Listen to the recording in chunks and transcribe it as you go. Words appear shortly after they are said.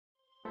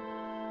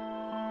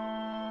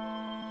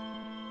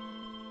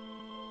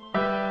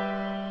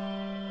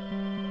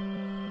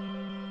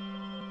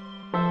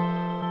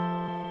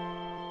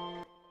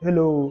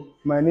Hello,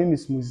 my name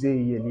is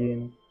Muzeyi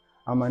Yelyen.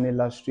 I'm an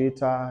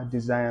illustrator,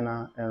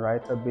 designer, and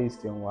writer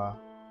based in Wa,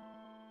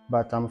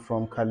 but I'm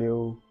from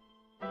Kaleo.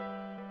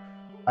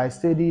 I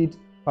studied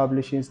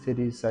publishing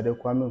studies at the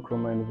Kwame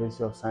Nkrumah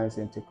University of Science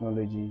and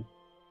Technology,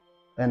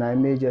 and I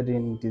majored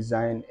in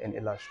design and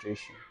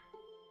illustration.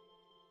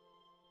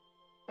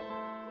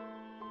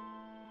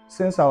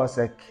 Since I was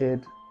a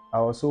kid,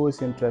 I was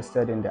always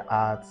interested in the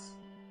arts,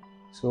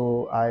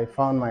 so I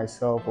found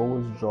myself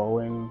always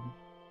drawing,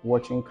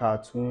 watching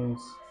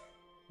cartoons,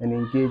 and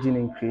engaging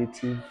in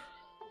creative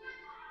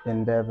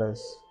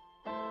endeavors.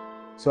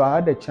 So I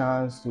had the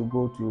chance to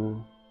go to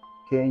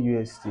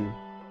KNUST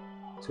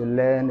to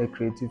learn a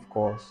creative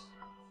course,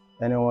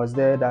 and it was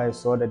there that I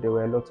saw that there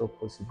were a lot of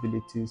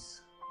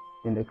possibilities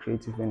in the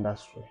creative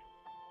industry.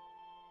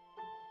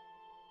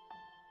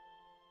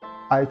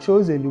 I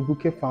chose the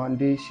Nubuke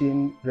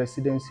Foundation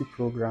Residency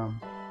Program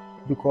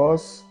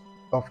because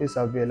of its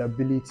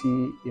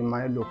availability in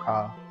my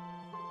locale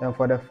and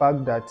for the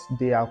fact that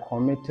they are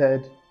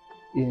committed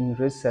in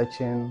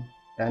researching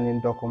and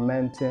in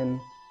documenting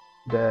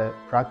the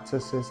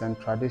practices and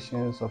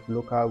traditions of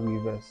local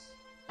weavers,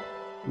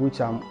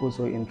 which I'm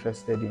also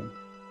interested in.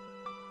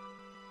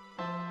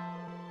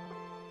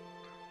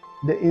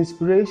 The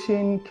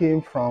inspiration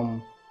came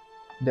from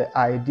the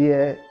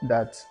idea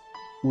that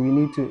we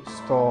need to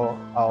store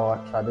our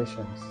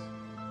traditions.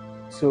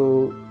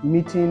 So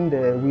meeting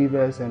the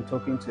weavers and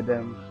talking to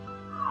them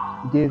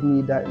gave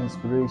me that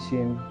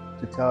inspiration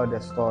to tell the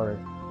story.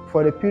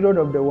 For the period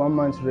of the 1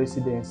 month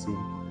residency,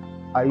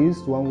 I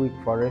used 1 week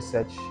for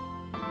research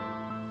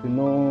to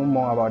know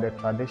more about the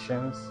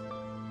traditions,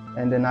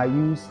 and then I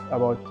used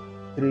about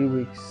 3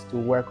 weeks to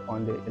work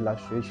on the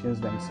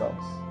illustrations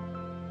themselves.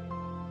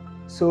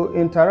 So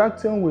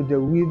interacting with the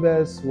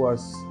weavers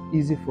was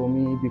easy for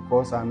me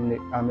because I'm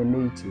a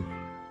native.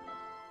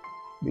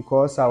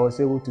 Because I was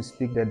able to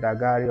speak the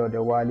Dagari or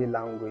the Wali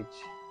language,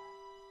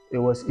 it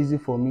was easy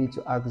for me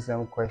to ask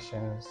them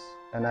questions,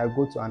 and I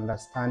got to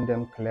understand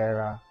them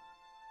clearer,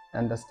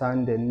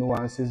 understand the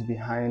nuances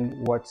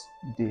behind what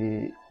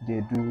they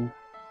do,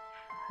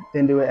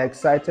 and they were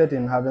excited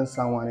in having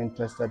someone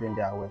interested in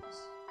their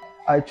works.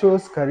 I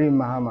chose Karim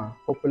Mahama,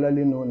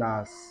 popularly known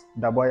as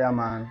the Boya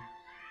Man,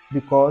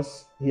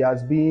 because he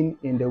has been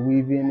in the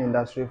weaving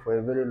industry for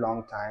a very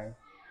long time,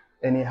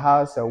 and he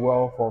has a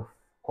wealth of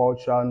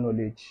cultural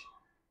knowledge,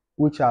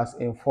 which has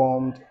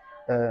informed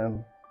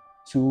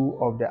two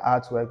of the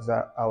artworks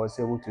that I was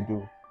able to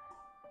do.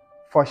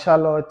 For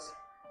Charlotte,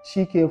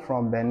 she came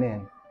from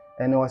Benin,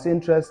 and it was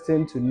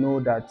interesting to know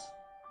that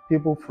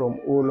people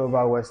from all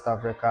over West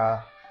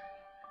Africa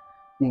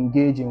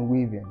engage in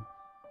weaving.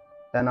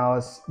 And I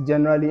was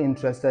generally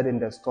interested in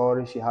the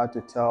story she had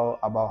to tell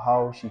about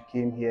how she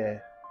came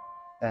here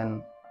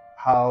and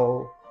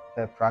how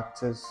her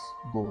practice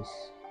goes.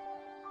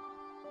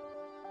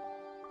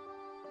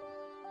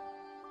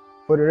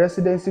 For the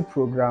residency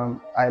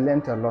program, I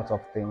learned a lot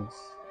of things.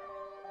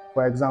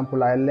 For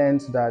example, I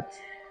learned that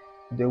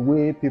the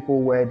way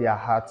people wear their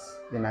hats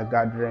in a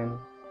gathering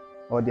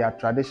or their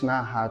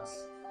traditional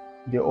hats,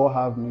 they all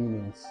have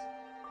meanings.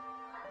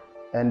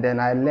 And then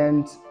I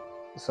learned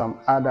some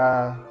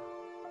other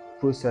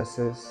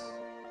processes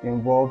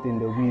involved in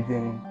the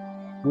weaving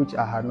which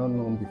I had not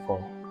known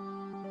before.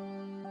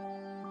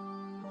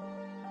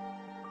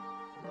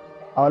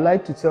 I would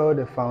like to tell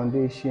the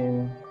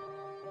foundation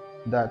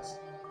that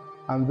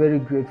I'm very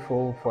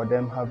grateful for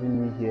them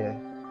having me here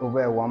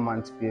over a 1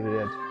 month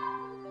period,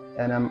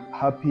 and I'm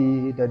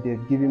happy that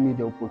they've given me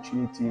the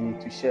opportunity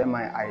to share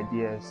my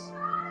ideas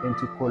and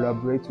to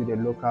collaborate with the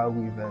local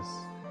weavers.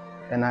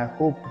 And I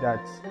hope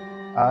that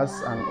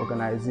as an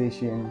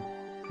organization,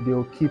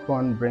 they'll keep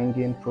on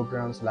bringing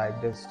programs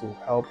like this to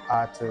help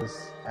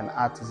artists and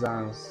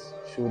artisans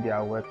show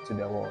their work to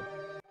the world.